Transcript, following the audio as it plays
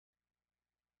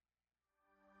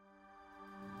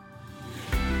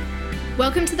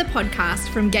Welcome to the podcast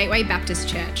from Gateway Baptist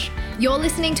Church. You're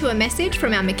listening to a message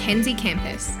from our Mackenzie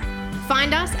campus.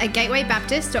 Find us at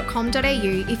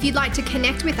gatewaybaptist.com.au if you'd like to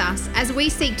connect with us as we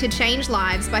seek to change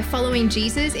lives by following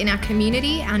Jesus in our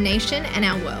community, our nation, and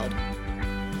our world.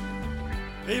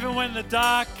 Even when the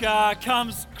dark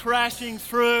comes crashing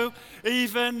through,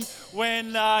 even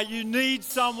when you need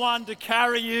someone to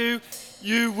carry you,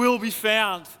 you will be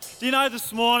found. Do you know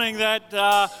this morning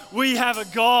that we have a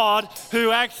God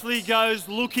who actually goes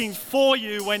looking for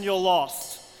you when you're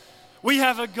lost? We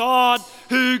have a God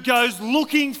who goes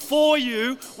looking for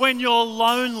you when you're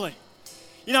lonely.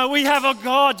 You know, we have a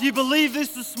God, do you believe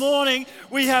this morning?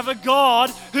 We have a God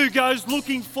who goes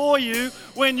looking for you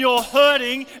when you're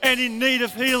hurting and in need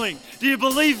of healing. Do you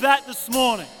believe that this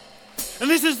morning? And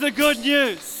this is the good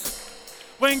news.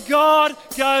 When God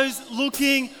goes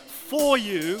looking for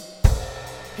you,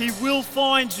 He will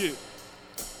find you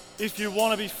if you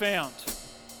want to be found.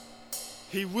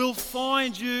 He will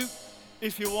find you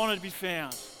if you want to be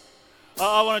found.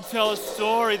 I want to tell a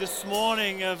story this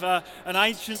morning of an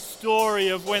ancient story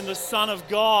of when the Son of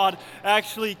God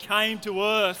actually came to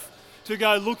earth to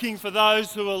go looking for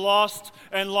those who are lost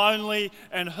and lonely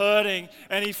and hurting,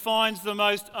 and He finds the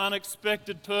most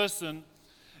unexpected person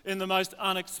in the most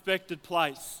unexpected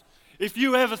place. If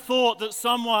you ever thought that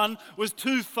someone was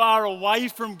too far away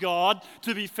from God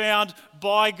to be found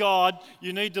by God,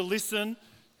 you need to listen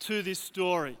to this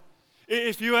story.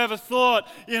 If you ever thought,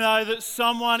 that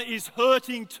someone is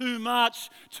hurting too much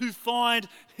to find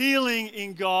healing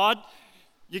in God,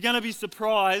 you're going to be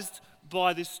surprised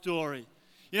by this story.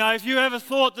 If you ever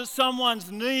thought that someone's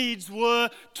needs were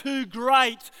too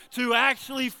great to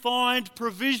actually find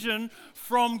provision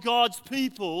from God's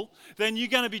people, then you're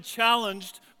going to be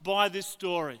challenged by this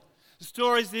story. The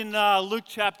story's in Luke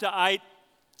chapter 8.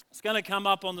 It's going to come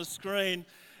up on the screen.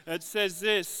 It says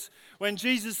this: when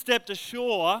Jesus stepped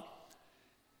ashore,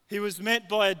 He was met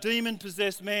by a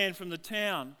demon-possessed man from the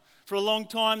town. For a long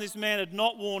time, this man had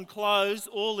not worn clothes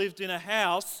or lived in a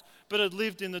house, but had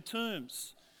lived in the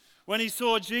tombs. When he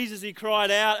saw Jesus, he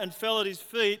cried out and fell at His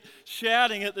feet,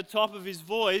 shouting at the top of his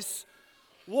voice,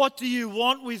 "What do you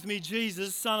want with me,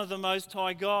 Jesus, Son of the Most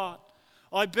High God?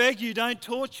 I beg you, don't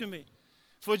torture me."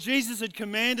 For Jesus had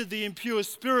commanded the impure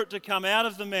spirit to come out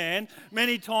of the man.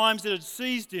 Many times it had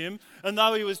seized him, and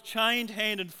though he was chained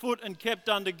hand and foot and kept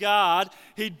under guard,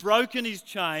 he'd broken his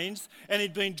chains and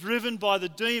he'd been driven by the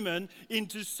demon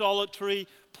into solitary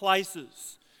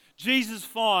places. Jesus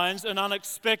finds an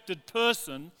unexpected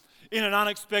person in an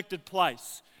unexpected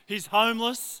place. He's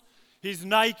homeless, he's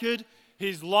naked,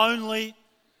 he's lonely,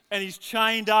 and he's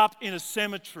chained up in a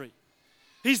cemetery.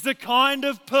 He's the kind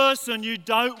of person you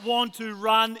don't want to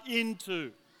run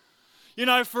into.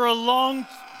 For a long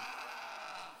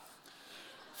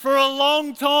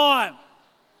time,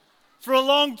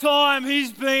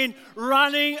 he's been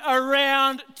running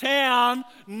around town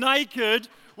naked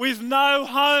with no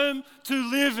home to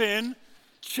live in,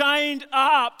 chained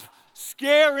up,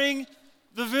 scaring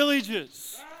the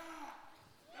villagers.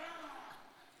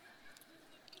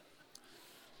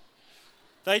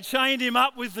 They chained him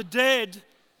up with the dead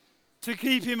to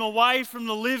keep him away from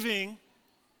the living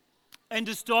and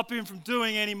to stop him from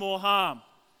doing any more harm.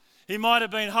 He might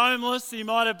have been homeless, he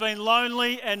might have been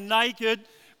lonely and naked,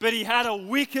 but he had a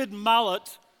wicked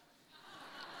mullet.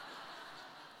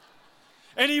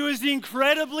 And he was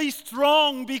incredibly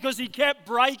strong because he kept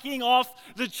breaking off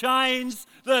the chains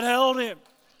that held him.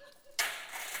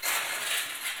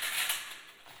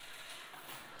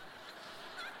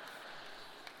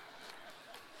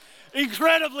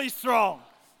 Incredibly strong.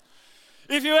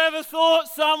 If you ever thought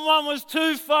someone was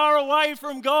too far away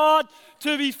from God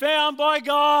to be found by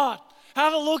God,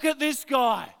 have a look at this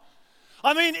guy.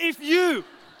 I mean, if you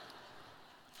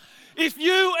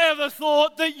ever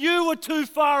thought that you were too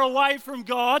far away from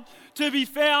God to be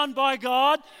found by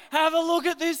God, have a look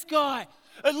at this guy.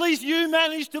 At least you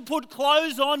managed to put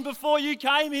clothes on before you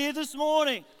came here this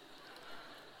morning.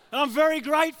 And I'm very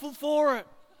grateful for it.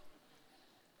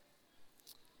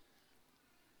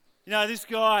 This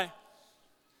guy,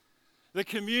 the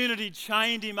community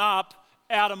chained him up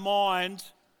out of mind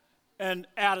and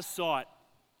out of sight.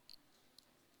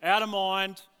 Out of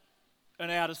mind and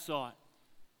out of sight.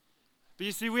 But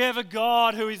you see, we have a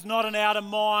God who is not an out of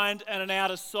mind and an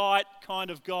out of sight kind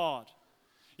of God.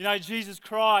 Jesus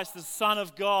Christ, the Son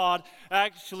of God,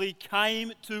 actually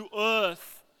came to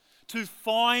earth to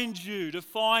find you, to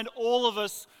find all of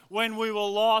us when we were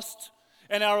lost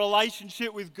and our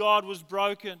relationship with God was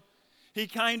broken. He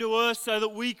came to earth so that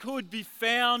we could be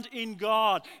found in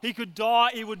God. He would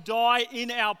die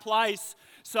in our place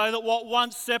so that what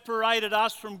once separated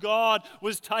us from God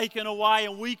was taken away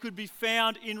and we could be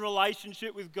found in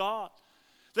relationship with God.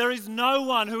 There is no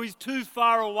one who is too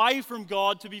far away from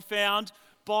God to be found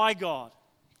by God.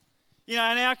 You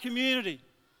know, in our community,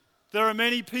 there are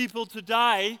many people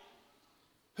today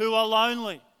who are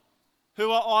lonely,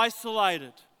 who are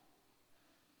isolated.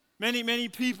 Many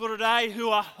people today who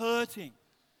are hurting,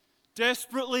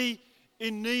 desperately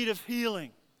in need of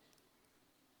healing.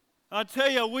 I tell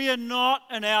you, we are not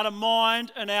an out of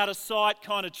mind and out of sight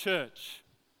kind of church.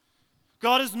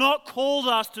 God has not called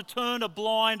us to turn a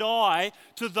blind eye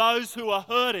to those who are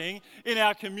hurting in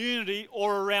our community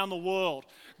or around the world.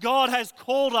 God has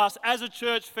called us as a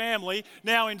church family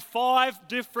now in 5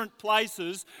 different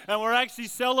places, and we're actually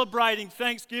celebrating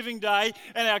Thanksgiving Day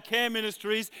and our care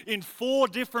ministries in 4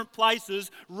 different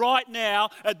places right now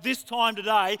at this time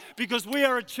today, because we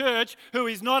are a church who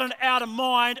is not an out of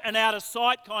mind and out of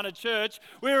sight kind of church.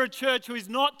 We're a church who is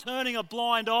not turning a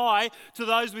blind eye to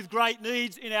those with great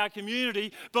needs in our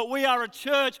community, but we are a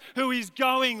church who is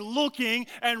going, looking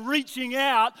and reaching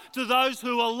out to those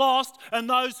who are lost and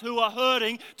those who are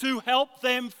hurting, to help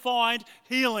them find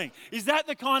healing. Is that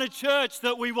the kind of church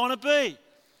that we want to be?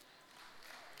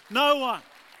 No one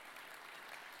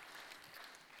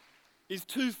is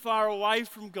too far away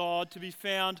from God to be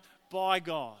found by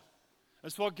God.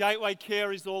 That's what Gateway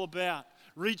Care is all about.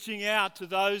 Reaching out to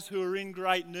those who are in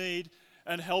great need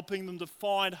and helping them to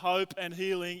find hope and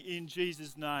healing in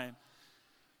Jesus' name.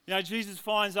 You know, Jesus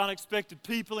finds unexpected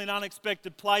people in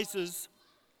unexpected places.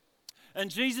 And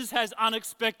Jesus has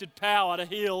unexpected power to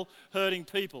heal hurting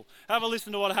people. Have a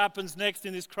listen to what happens next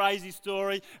in this crazy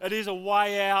story. It is a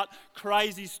way out,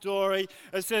 crazy story.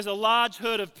 It says, a large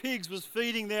herd of pigs was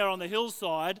feeding there on the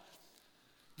hillside.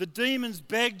 The demons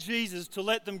begged Jesus to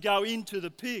let them go into the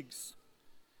pigs,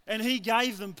 and he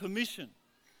gave them permission.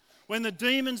 When the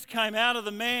demons came out of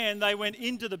the man, they went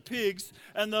into the pigs,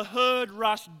 and the herd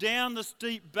rushed down the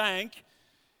steep bank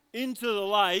into the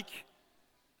lake,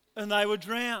 and they were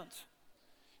drowned.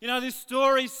 You know, this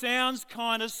story sounds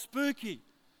kind of spooky.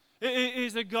 It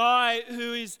is a guy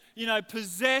who is,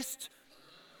 possessed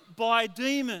by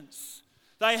demons.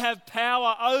 They have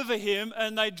power over him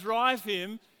and they drive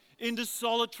him into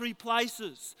solitary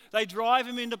places. They drive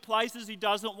him into places he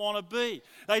doesn't want to be.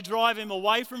 They drive him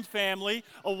away from family,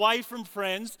 away from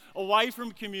friends, away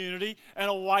from community, and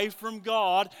away from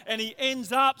God, and he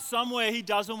ends up somewhere he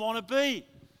doesn't want to be.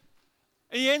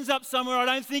 He ends up somewhere I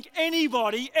don't think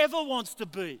anybody ever wants to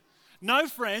be. No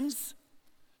friends,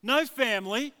 no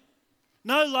family,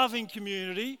 no loving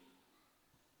community,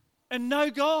 and no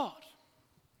God.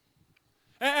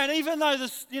 And even though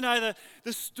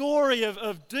the story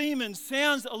of demons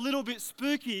sounds a little bit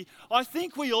spooky, I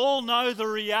think we all know the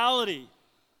reality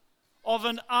of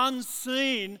an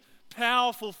unseen,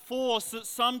 powerful force that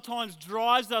sometimes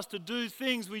drives us to do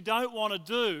things we don't want to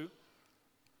do.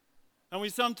 And we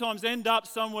sometimes end up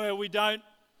somewhere we don't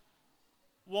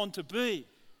want to be.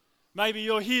 Maybe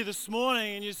you're here this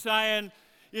morning and you're saying,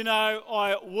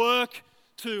 I work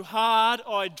too hard,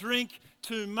 I drink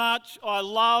too much, I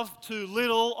love too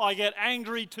little, I get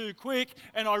angry too quick,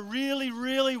 and I really,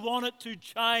 really want it to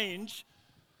change,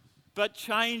 but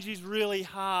change is really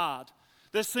hard.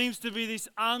 There seems to be this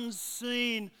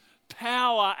unseen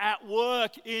power at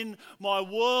work in my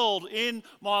world, in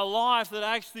my life, that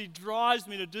actually drives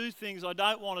me to do things I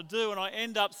don't want to do, and I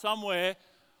end up somewhere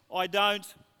I don't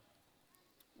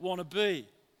want to be.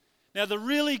 Now, the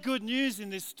really good news in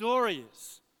this story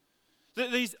is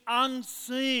that these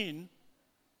unseen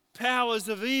powers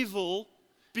of evil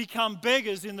become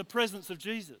beggars in the presence of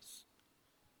Jesus.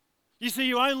 You see,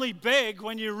 you only beg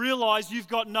when you realize you've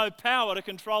got no power to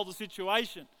control the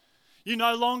situation. You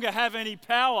no longer have any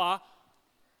power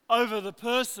over the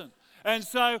person. And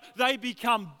so they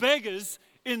become beggars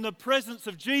in the presence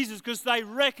of Jesus because they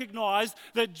recognize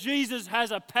that Jesus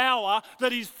has a power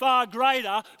that is far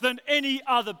greater than any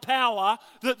other power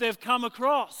that they've come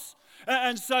across.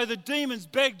 And so the demons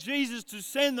beg Jesus to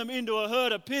send them into a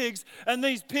herd of pigs, and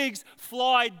these pigs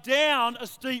fly down a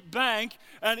steep bank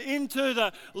and into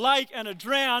the lake and are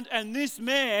drowned, and this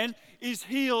man is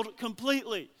healed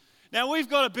completely. Now, we've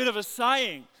got a bit of a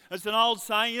saying. It's an old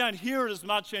saying. You don't hear it as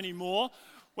much anymore.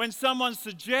 When someone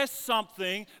suggests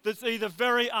something that's either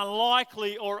very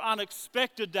unlikely or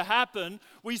unexpected to happen,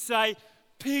 we say,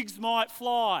 pigs might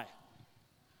fly.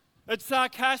 It's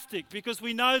sarcastic because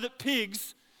we know that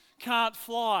pigs can't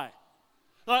fly.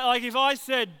 Like if I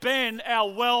said Ben,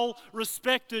 our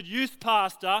well-respected youth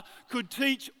pastor, could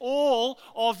teach all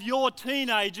of your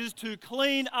teenagers to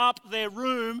clean up their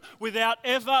room without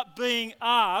ever being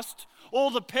asked,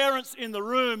 all the parents in the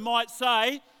room might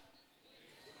say,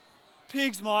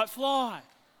 pigs might fly.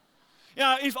 You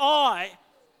know, if I,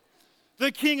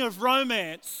 the king of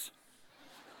romance,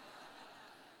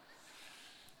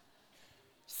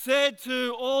 said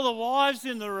to all the wives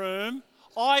in the room,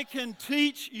 I can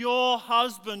teach your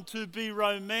husband to be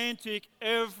romantic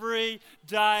every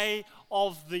day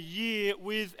of the year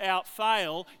without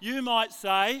fail, you might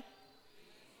say,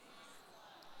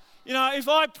 you know, if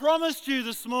I promised you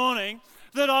this morning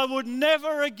that I would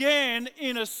never again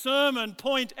in a sermon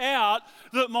point out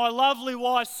that my lovely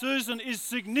wife Susan is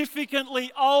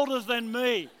significantly older than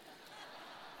me,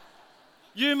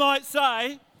 you might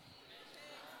say,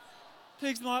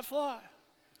 pigs might fly.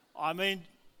 I mean,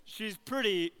 she's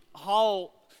pretty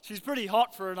hot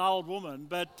for an old woman,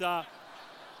 but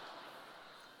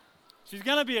she's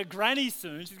going to be a granny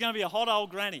soon. She's going to be a hot old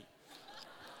granny.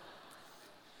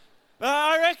 But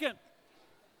I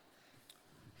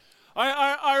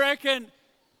reckon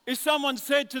if someone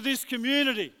said to this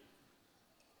community,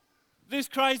 this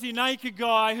crazy naked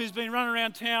guy who's been running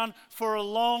around town for a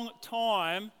long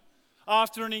time,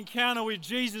 after an encounter with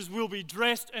Jesus will be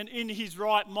dressed and in his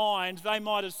right mind, they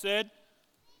might have said,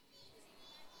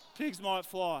 pigs might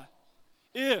fly.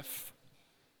 If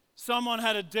someone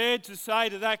had dared to say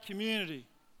to that community,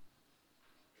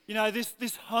 you know,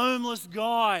 this homeless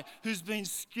guy who's been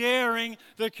scaring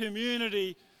the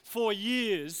community for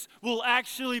years will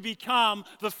actually become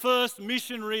the first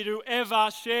missionary to ever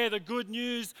share the good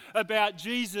news about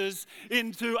Jesus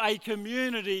into a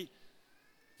community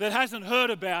that hasn't heard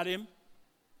about him,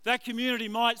 that community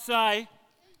might say,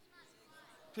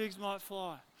 pigs might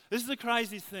fly. This is the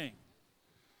crazy thing.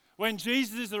 When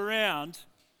Jesus is around,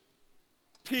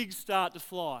 pigs start to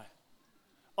fly.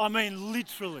 I mean,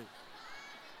 literally.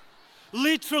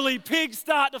 Literally, pigs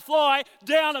start to fly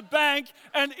down a bank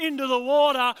and into the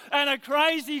water, and a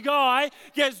crazy guy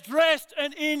gets dressed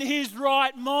and in his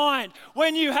right mind.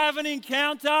 When you have an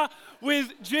encounter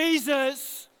with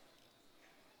Jesus,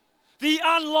 the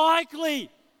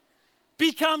unlikely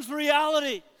becomes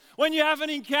reality. When you have an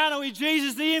encounter with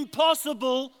Jesus, the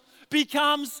impossible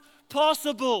becomes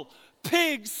possible.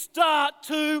 Pigs start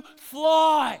to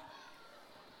fly.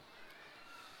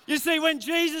 You see, when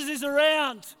Jesus is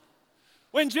around,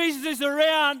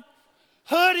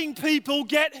 hurting people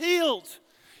get healed.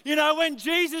 You know, when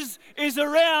Jesus is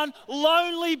around,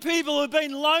 lonely people who have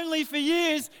been lonely for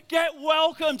years get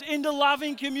welcomed into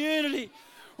loving community.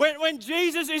 When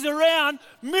Jesus is around,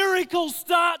 miracles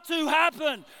start to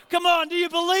happen. Come on, do you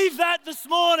believe that this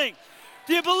morning?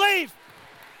 Do you believe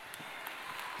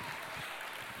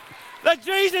that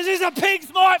Jesus is a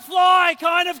pigs might fly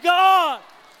kind of God?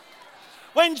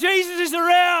 When Jesus is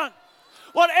around,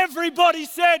 what everybody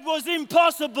said was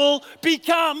impossible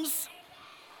becomes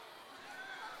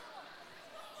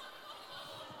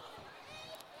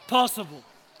possible.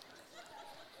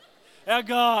 Our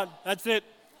God, that's it.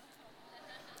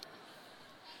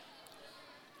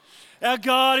 Our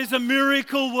God is a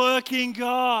miracle working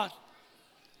God.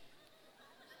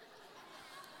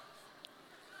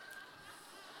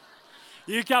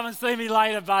 You come and see me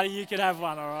later, buddy. You can have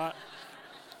one, all right?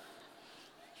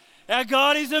 Our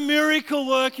God is a miracle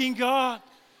working God.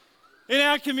 In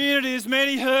our community, there's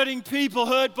many hurting people,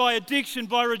 hurt by addiction,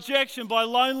 by rejection, by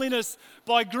loneliness,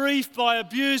 by grief, by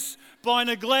abuse, by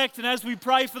neglect. And as we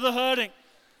pray for the hurting,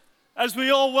 as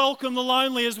we all welcome the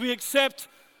lonely, as we accept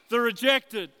the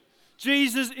rejected,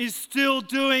 Jesus is still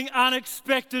doing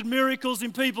unexpected miracles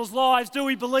in people's lives. Do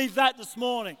we believe that this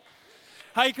morning?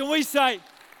 Hey, can we say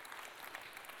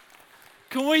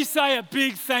a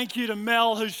big thank you to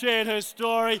Mel who shared her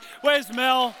story? Where's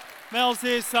Mel? Mel's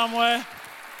here somewhere.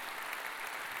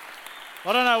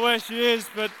 I don't know where she is,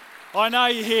 but I know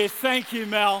you're here. Thank you,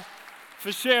 Mel,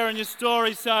 for sharing your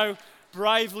story so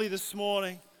bravely this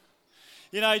morning.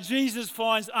 You know, Jesus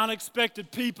finds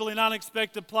unexpected people in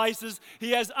unexpected places.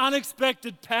 He has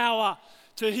unexpected power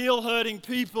to heal hurting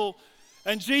people.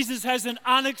 And Jesus has an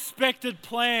unexpected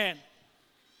plan.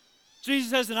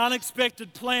 Jesus has an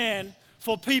unexpected plan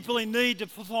for people in need to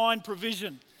find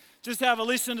provision. Just have a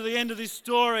listen to the end of this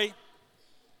story.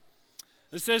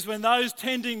 It says, when those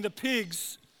tending the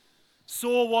pigs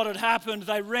saw what had happened,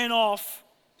 they ran off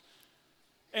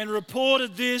and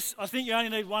reported this. I think you only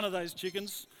need one of those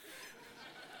chickens.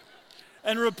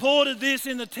 And reported this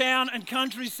in the town and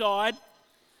countryside.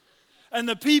 And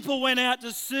the people went out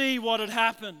to see what had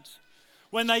happened.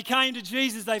 When they came to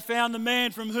Jesus, they found the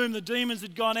man from whom the demons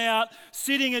had gone out,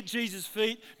 sitting at Jesus'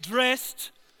 feet,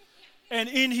 dressed and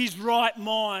in his right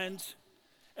mind,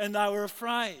 and they were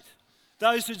afraid.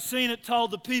 Those who'd seen it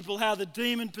told the people how the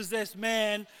demon-possessed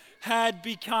man had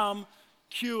become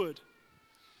cured.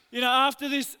 You know, after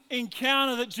this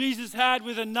encounter that Jesus had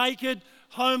with a naked,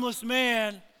 homeless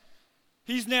man,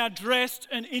 he's now dressed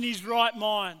and in his right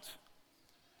mind.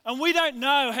 And we don't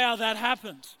know how that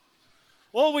happened.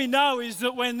 All we know is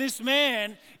that when this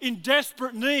man in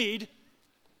desperate need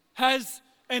has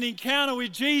an encounter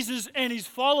with Jesus and his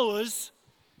followers,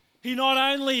 he not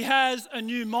only has a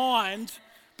new mind,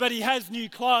 but he has new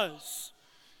clothes,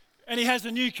 and he has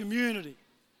a new community,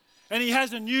 and he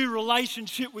has a new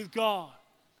relationship with God.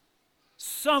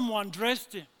 Someone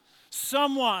dressed him.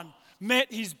 Someone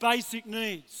met his basic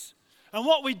needs. And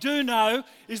what we do know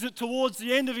is that towards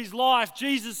the end of his life,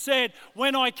 Jesus said,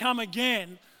 when I come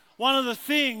again, one of the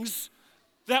things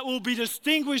that will be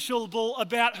distinguishable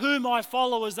about who my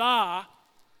followers are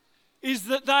is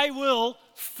that they will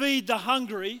feed the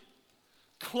hungry,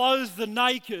 clothe the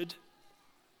naked,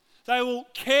 they will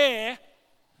care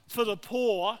for the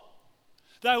poor,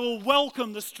 they will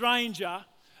welcome the stranger,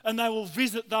 and they will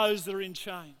visit those that are in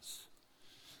chains.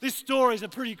 This story is a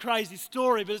pretty crazy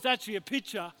story, but it's actually a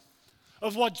picture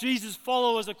of what Jesus'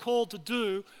 followers are called to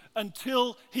do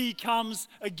until he comes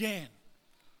again.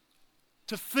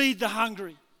 To feed the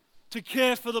hungry, to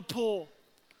care for the poor,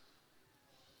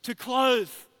 to clothe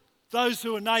those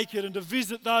who are naked, and to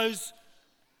visit those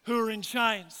who are in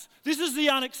chains. This is the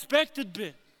unexpected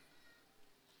bit.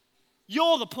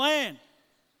 You're the plan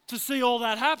to see all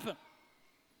that happen.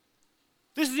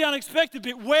 This is the unexpected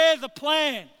bit. We're the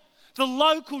plan. The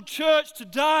local church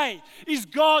today is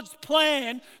God's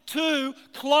plan to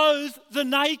clothe the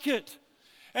naked.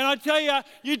 And I tell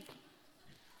you,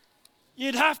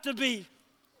 you'd have to be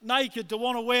naked to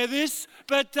want to wear this,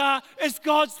 but it's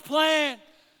God's plan.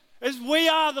 As we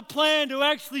are the plan to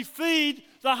actually feed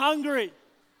the hungry.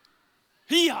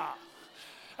 Here.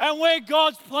 And we're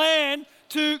God's plan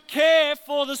to care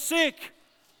for the sick.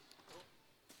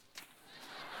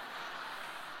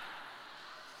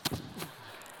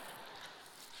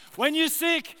 When you're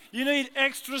sick, you need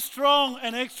extra strong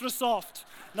and extra soft.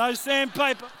 No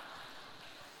sandpaper.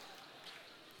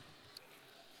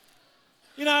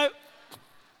 You know,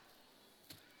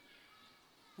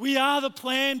 we are the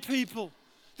plan, people.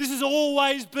 This has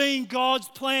always been God's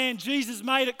plan. Jesus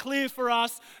made it clear for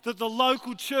us that the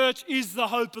local church is the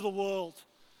hope of the world.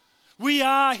 We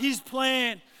are his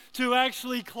plan to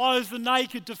actually clothe the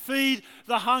naked, to feed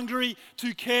the hungry,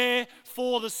 to care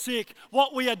for the sick.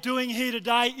 What we are doing here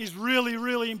today is really,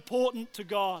 really important to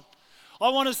God. I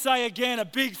want to say again a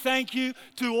big thank you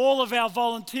to all of our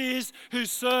volunteers who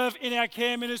serve in our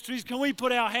care ministries. Can we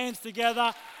put our hands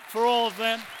together for all of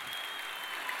them?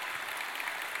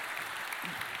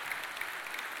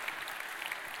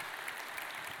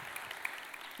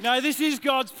 No, this is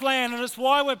God's plan, and it's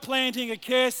why we're planting a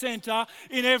care centre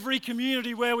in every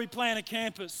community where we plant a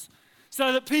campus,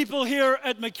 so that people here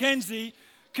at Mackenzie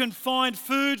can find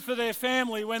food for their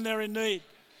family when they're in need.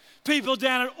 People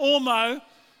down at Ormeau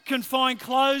can find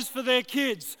clothes for their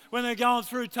kids when they're going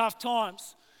through tough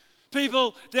times.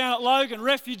 People down at Logan,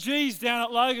 refugees down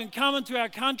at Logan, coming to our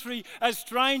country as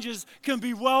strangers can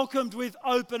be welcomed with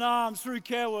open arms through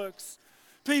CareWorks.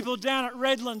 People down at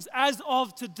Redlands, as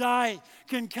of today,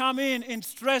 can come in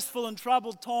stressful and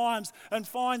troubled times and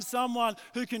find someone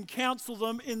who can counsel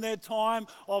them in their time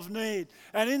of need.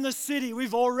 And in the city,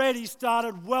 we've already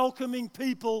started welcoming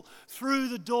people through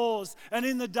the doors. And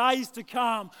in the days to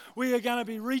come, we are going to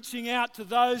be reaching out to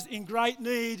those in great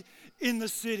need in the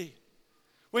city.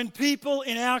 When people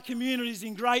in our communities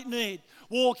in great need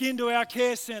walk into our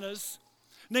care centres,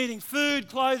 needing food,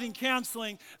 clothing,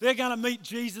 counselling, they're going to meet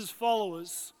Jesus'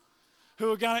 followers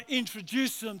who are going to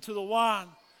introduce them to the one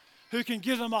who can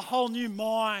give them a whole new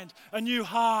mind, a new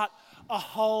heart, a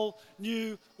whole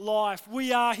new life.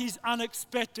 We are his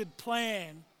unexpected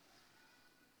plan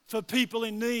for people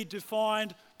in need to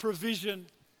find provision.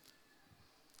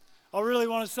 I really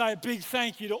want to say a big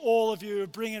thank you to all of you who are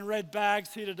bringing red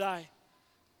bags here today.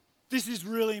 This is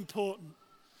really important.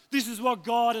 This is what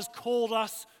God has called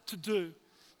us to do.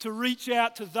 To reach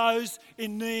out to those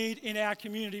in need in our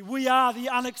community. We are the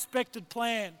unexpected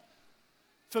plan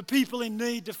for people in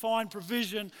need to find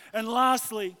provision. And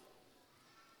lastly,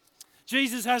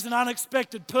 Jesus has an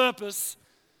unexpected purpose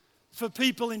for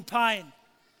people in pain.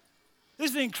 This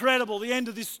is incredible. The end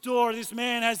of this story, this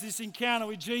man has this encounter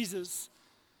with Jesus.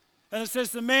 And it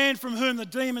says the man from whom the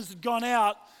demons had gone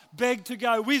out begged to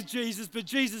go with Jesus, but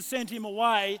Jesus sent him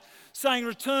away, saying,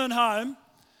 "Return home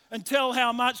and tell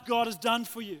how much God has done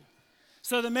for you."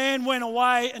 So the man went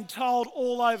away and told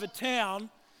all over town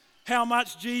how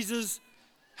much Jesus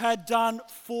had done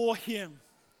for him.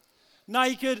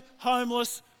 Naked,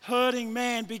 homeless, hurting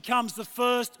man becomes the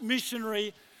first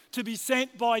missionary to be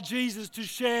sent by Jesus to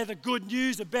share the good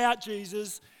news about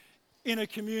Jesus in a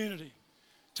community.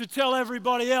 to tell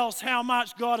everybody else how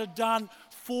much God had done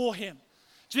for him.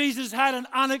 Jesus had an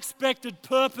unexpected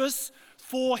purpose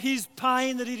for his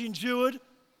pain that he'd endured.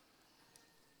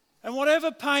 And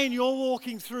whatever pain you're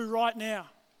walking through right now,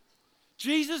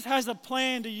 Jesus has a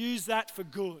plan to use that for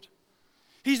good.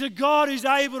 He's a God who's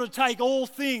able to take all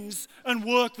things and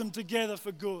work them together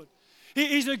for good.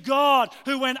 He's a God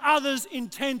who, when others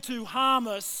intend to harm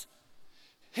us,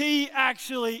 he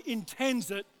actually intends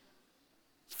it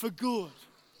for good.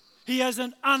 He has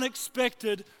an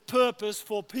unexpected purpose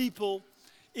for people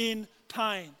in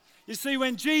pain. You see,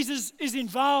 when Jesus is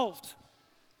involved,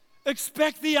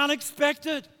 expect the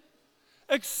unexpected.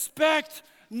 Expect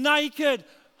naked,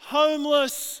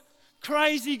 homeless,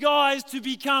 crazy guys to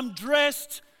become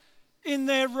dressed in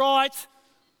their right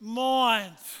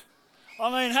mind. I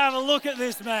mean, have a look at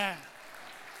this man.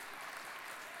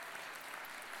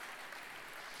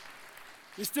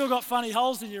 You still got funny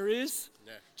holes in your ears?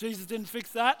 No. Jesus didn't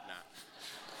fix that?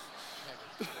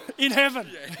 No. In heaven.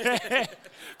 Yeah.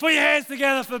 Put your hands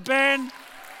together for Ben.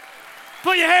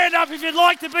 Put your hand up if you'd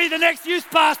like to be the next youth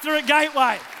pastor at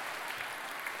Gateway.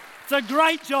 It's a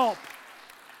great job.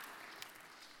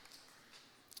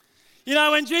 You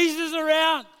know, when Jesus is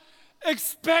around,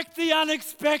 expect the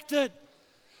unexpected.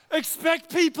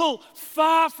 Expect people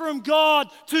far from God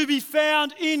to be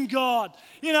found in God.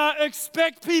 You know,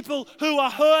 expect people who are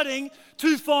hurting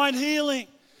to find healing.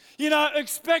 You know,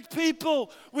 expect people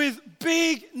with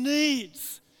big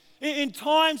needs in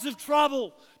times of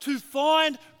trouble to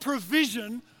find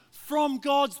provision from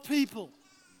God's people.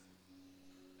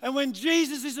 And when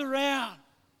Jesus is around,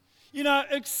 you know,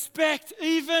 expect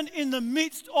even in the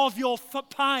midst of your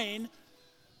pain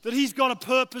that he's got a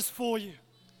purpose for you.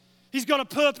 He's got a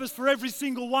purpose for every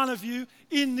single one of you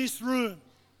in this room.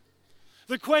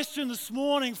 The question this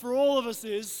morning for all of us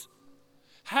is,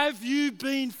 have you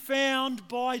been found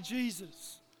by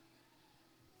Jesus?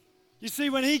 You see,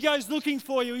 when he goes looking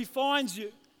for you, he finds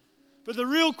you. But the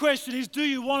real question is, do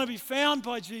you want to be found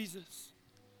by Jesus?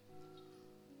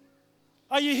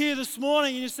 Are you here this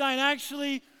morning and you're saying,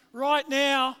 actually, right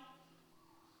now,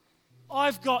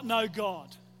 I've got no God.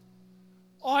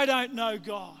 I don't know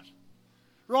God.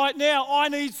 Right now, I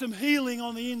need some healing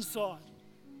on the inside.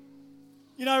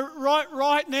 You know,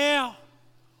 right now,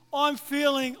 I'm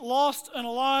feeling lost and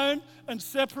alone and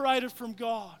separated from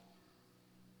God.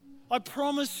 I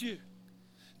promise you,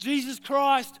 Jesus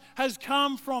Christ has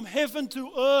come from heaven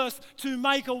to earth to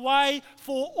make a way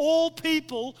for all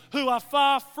people who are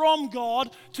far from God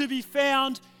to be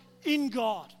found in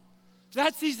God.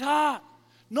 That's his heart.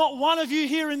 Not one of you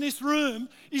here in this room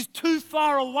is too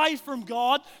far away from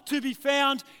God to be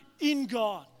found in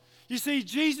God. You see,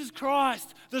 Jesus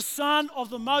Christ, the Son of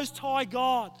the Most High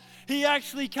God, he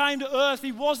actually came to earth.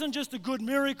 He wasn't just a good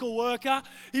miracle worker.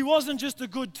 He wasn't just a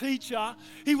good teacher.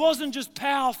 He wasn't just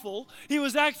powerful. He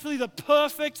was actually the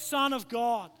perfect Son of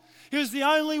God. He was the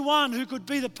only one who could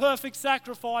be the perfect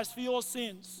sacrifice for your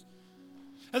sins.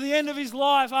 At the end of his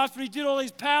life, after he did all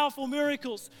these powerful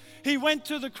miracles, he went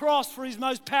to the cross for his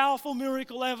most powerful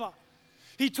miracle ever.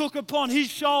 He took upon his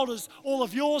shoulders all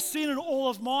of your sin and all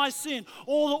of my sin,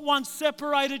 all that once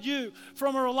separated you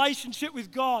from a relationship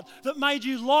with God, that made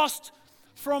you lost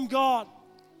from God.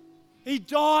 He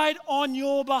died on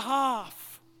your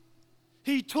behalf.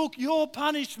 He took your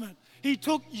punishment. He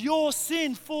took your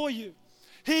sin for you.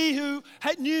 He who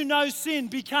knew no sin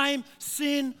became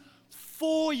sin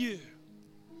for you.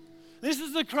 This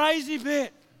is the crazy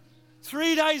bit.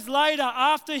 3 days later,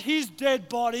 after his dead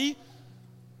body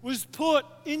was put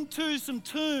into some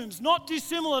tombs, not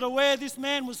dissimilar to where this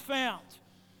man was found,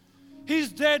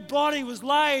 his dead body was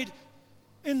laid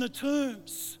in the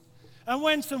tombs. And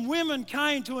when some women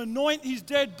came to anoint his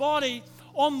dead body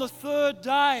on the third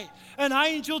day, an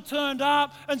angel turned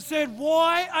up and said,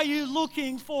 "Why are you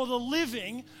looking for the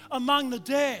living among the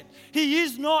dead? He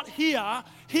is not here,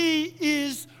 he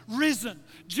is risen."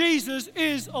 Jesus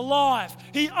is alive.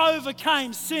 He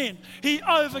overcame sin. He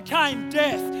overcame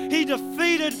death. He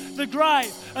defeated the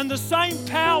grave. And the same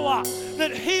power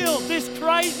that healed this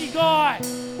crazy guy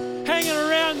hanging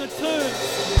around the tomb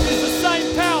is the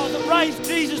same power that raised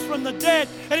Jesus from the dead.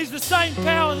 And is the same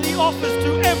power that he offers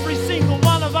to every single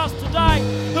one of us today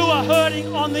who are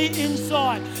hurting on the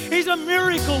inside. He's a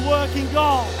miracle working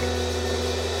God.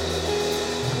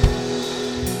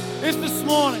 If this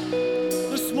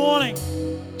morning,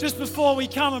 just before we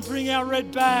come and bring our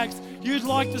red bags, you'd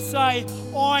like to say,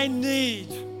 "I need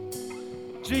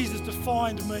Jesus to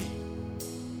find me,"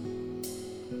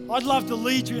 I'd love to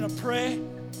lead you in a prayer.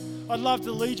 I'd love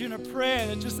to lead you in a prayer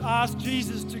that just asks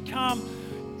Jesus to come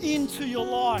into your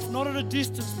life, not at a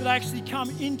distance, but actually come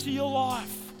into your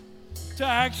life, to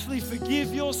actually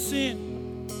forgive your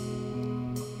sin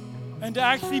and to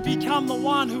actually become the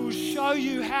one who will show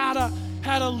you how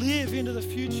to live into the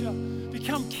future.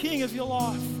 Become king of your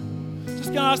life.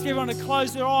 Just going to ask everyone to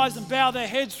close their eyes and bow their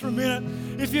heads for a minute.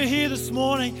 If you're here this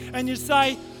morning and you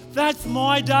say, that's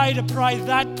my day to pray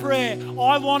that prayer.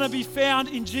 I want to be found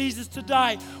in Jesus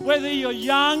today. Whether you're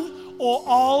young or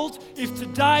old, if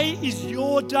today is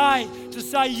your day to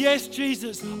say, yes,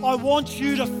 Jesus, I want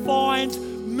you to find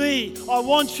me. I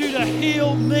want you to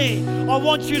heal me. I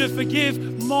want you to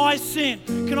forgive my sin.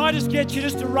 Can I just get you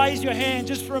just to raise your hand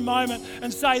just for a moment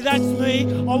and say, that's me.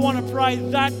 I want to pray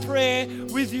that prayer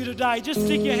with you today. Just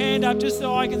stick your hand up just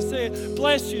so I can see it.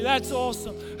 Bless you. That's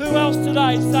awesome. Who else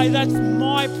today say, that's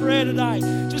my prayer today?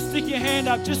 Just stick your hand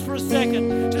up just for a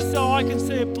second just so I can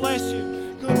see it. Bless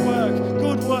you. Good work.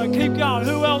 Good work. Keep going.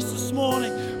 Who else this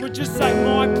morning would just say,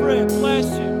 my prayer? Bless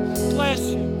you. Bless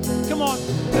you. Come on.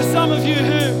 There's some of you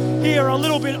who here are a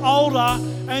little bit older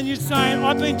and you're saying,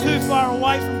 I've been too far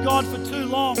away from God for too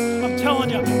long. I'm telling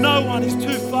you, no one is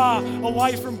too far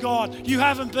away from God. You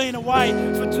haven't been away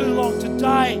for too long.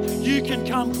 Today, you can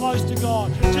come close to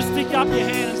God. Just stick up your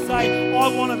hand and say, I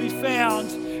want to be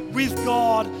found with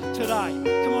God today.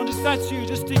 Come on, just that's you.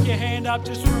 Just stick your hand up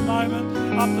just for a moment.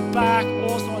 Up the back.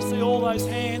 Awesome. I see all those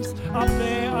hands up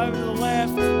there, over to the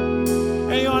left.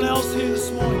 Anyone else here this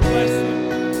morning? Bless you.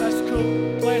 That's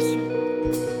cool. Bless you.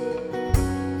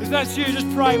 If that's you, just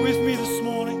pray with me this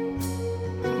morning.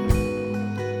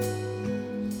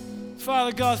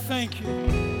 Father God, thank you.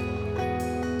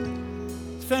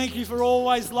 Thank you for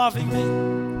always loving me.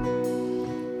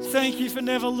 Thank you for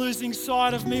never losing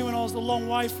sight of me when I was a long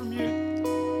way from you.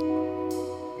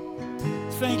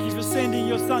 Thank you for sending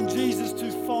your son Jesus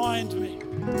to find me.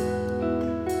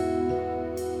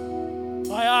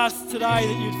 I ask today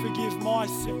that you'd forgive my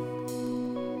sin.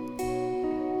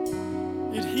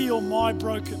 You'd heal my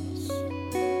brokenness.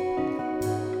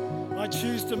 I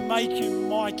choose to make you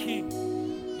my king,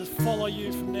 to follow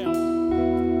you from now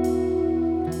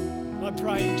on. I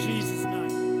pray in Jesus'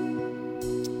 name.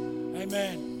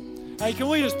 Amen. Hey, can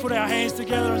we just put our hands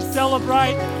together and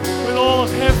celebrate with all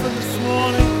of heaven this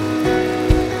morning?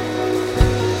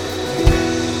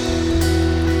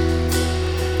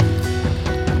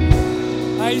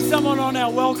 Hey, someone on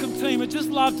our welcome team would just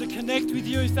love to connect with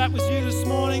you. If that was you this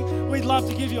morning, we'd love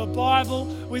to give you a Bible.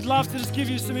 We'd love to just give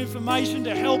you some information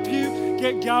to help you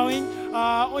get going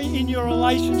in your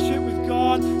relationship with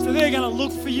God. So they're going to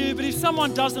look for you. But if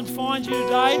someone doesn't find you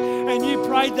today and you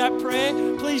prayed that prayer,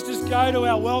 please just go to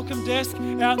our welcome desk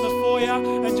out in the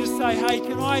foyer and just say, hey,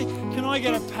 can I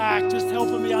get a pack just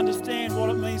helping me understand what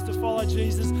it means to follow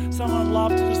Jesus? Someone would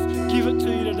love to just give it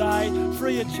to you today,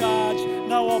 free of charge,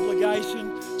 no obligation.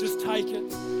 Just take it.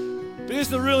 But this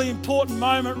is a really important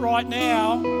moment right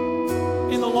now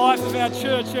in the life of our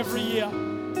church every year.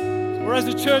 Where as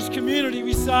a church community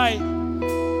we say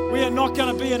we are not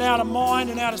going to be an out of mind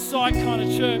and out of sight kind of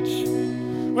church.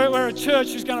 We're a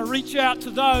church who's going to reach out to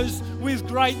those with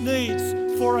great needs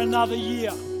for another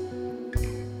year.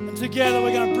 And together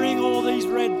we're going to bring all these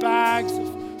red bags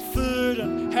of food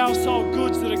and household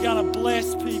goods that are going to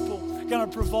bless people, going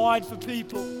to provide for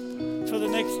people for the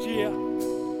next year.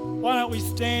 Why don't we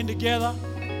stand together?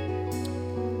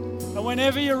 And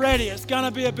whenever you're ready, it's going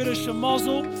to be a bit of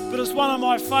shemozzle, but it's one of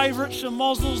my favourite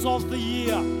shemozzles of the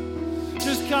year.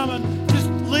 Just come and just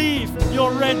leave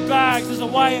your red bags as a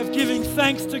way of giving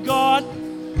thanks to God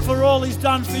for all He's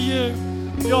done for you.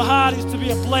 Your heart is to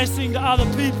be a blessing to other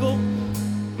people.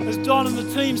 As Don and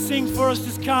the team sing for us,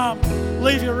 just come,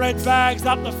 leave your red bags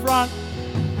up the front.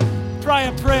 Pray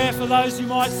a prayer for those you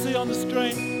might see on the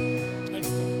screen.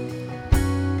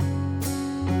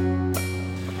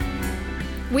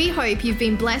 We hope you've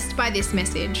been blessed by this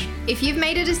message. If you've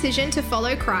made a decision to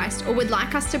follow Christ or would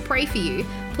like us to pray for you,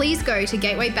 please go to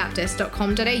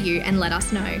gatewaybaptist.com.au and let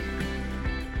us know.